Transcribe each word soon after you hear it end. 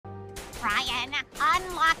Brian,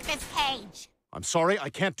 unlock this cage. I'm sorry, I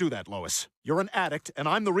can't do that, Lois. You're an addict, and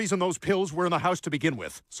I'm the reason those pills were in the house to begin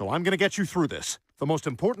with. So I'm gonna get you through this. The most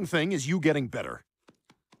important thing is you getting better.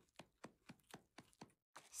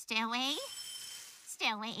 Stewie?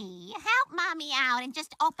 Stewie, help Mommy out and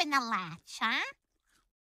just open the latch, huh?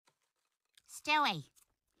 Stewie?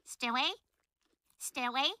 Stewie?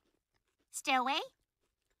 Stewie? Stewie?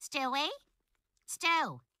 Stewie?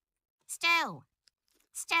 Stew? Stew?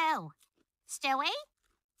 Stew? Stewie?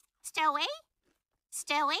 Stewie?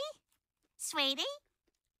 Stewie? Sweetie?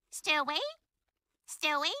 Stewie?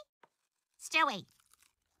 Stewie? Stewie?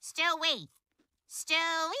 Stewie?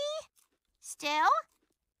 Stewie? Stew?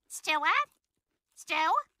 Stewart?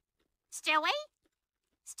 Stew? Stewie?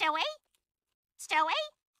 Stewie? Stewie?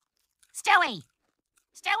 Stewie?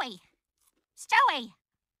 Stewie? Stewie?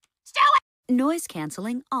 Stewie? Noise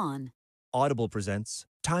canceling on. Audible presents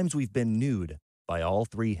Times We've Been Nude by all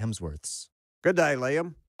three Hemsworths. Good day,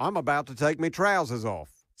 Liam. I'm about to take me trousers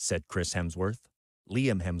off, said Chris Hemsworth.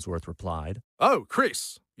 Liam Hemsworth replied, Oh,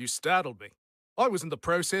 Chris, you startled me. I was in the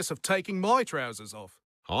process of taking my trousers off.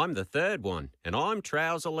 I'm the third one, and I'm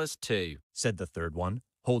trouserless too, said the third one,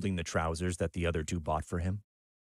 holding the trousers that the other two bought for him.